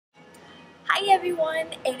Hi everyone,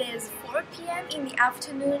 it is 4 p.m. in the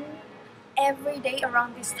afternoon. Every day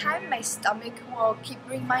around this time, my stomach will keep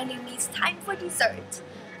reminding me it's time for dessert.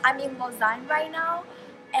 I'm in Lausanne right now,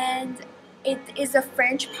 and it is a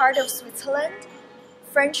French part of Switzerland.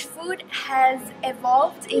 French food has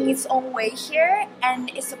evolved in its own way here,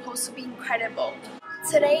 and it's supposed to be incredible.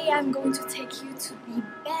 Today I'm going to take you to the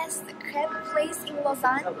best crepe place in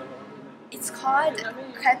Lausanne. It's called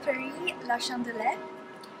Creperie la Chandeleur.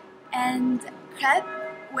 And crepe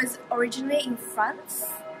was originally in France,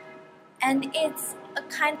 and it's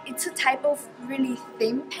a type of really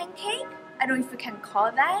thin pancake. I don't know if you can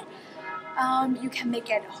call that. You can make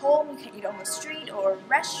it at home, you can eat on the street or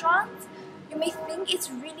restaurant. You may think it's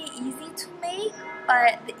really easy to make,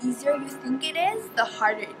 but the easier you think it is, the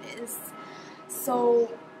harder it is. So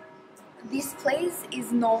this place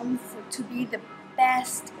is known to be the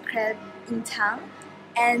best crepe in town,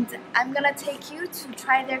 and I'm gonna take you to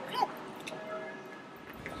try their crepe.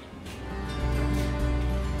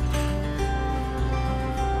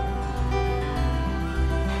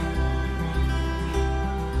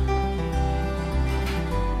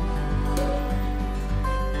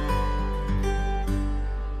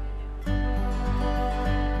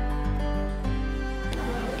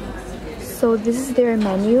 So this is their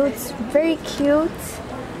menu. It's very cute.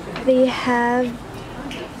 They have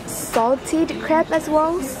salted crepe as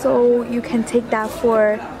well, so you can take that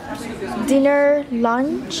for dinner,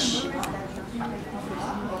 lunch,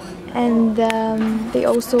 and they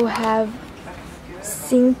also have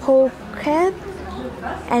simple crepe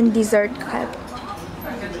and dessert crepe.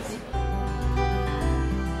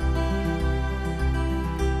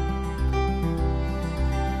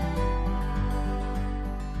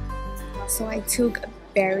 So I took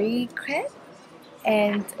berry crepe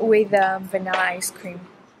and with vanilla ice cream.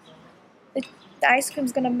 The ice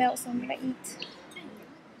cream's gonna melt, so I'm gonna eat.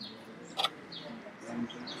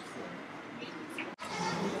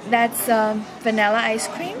 That's vanilla ice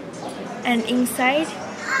cream, and inside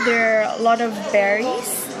there are a lot of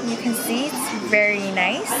berries. You can see it's very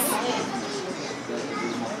nice.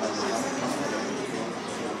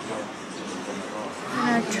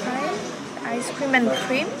 I'm gonna try the ice cream and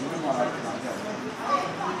cream.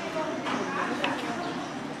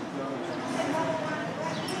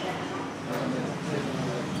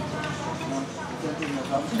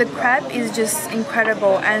 The crepe is just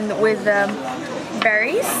incredible, and with the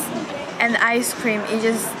berries and ice cream, it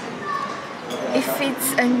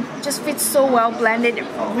fits and just fits so well, blended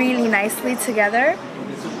really nicely together.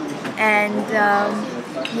 And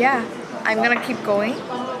yeah, I'm gonna keep going.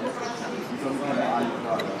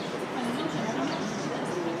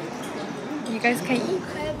 You guys can eat.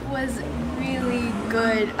 Crepe was really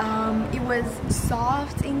good. It was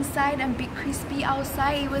soft inside and bit crispy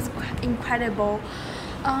outside. It was incredible.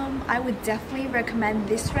 I would definitely recommend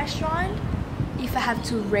this restaurant. If I have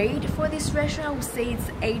to rate for this restaurant, I would say it's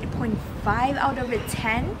 8.5 out of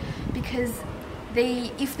 10, because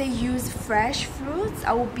if they use fresh fruits,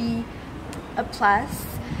 I will be a plus.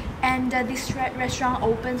 And this restaurant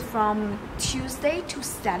opens from Tuesday to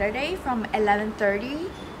Saturday from 11:30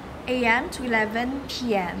 a.m. to 11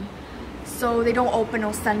 p.m. So they don't open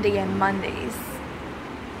on Sunday and Mondays.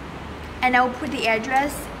 And I will put the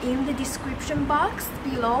address in the description box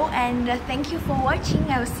below, and thank you for watching.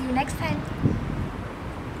 I will see you next time.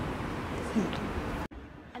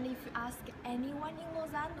 And if you ask anyone in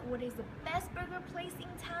Lausanne what is the best burger place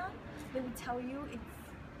in town, they will tell you it's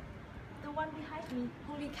the one behind me,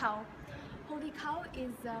 Holy Cow. Holy Cow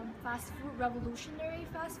is a revolutionary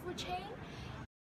fast food chain,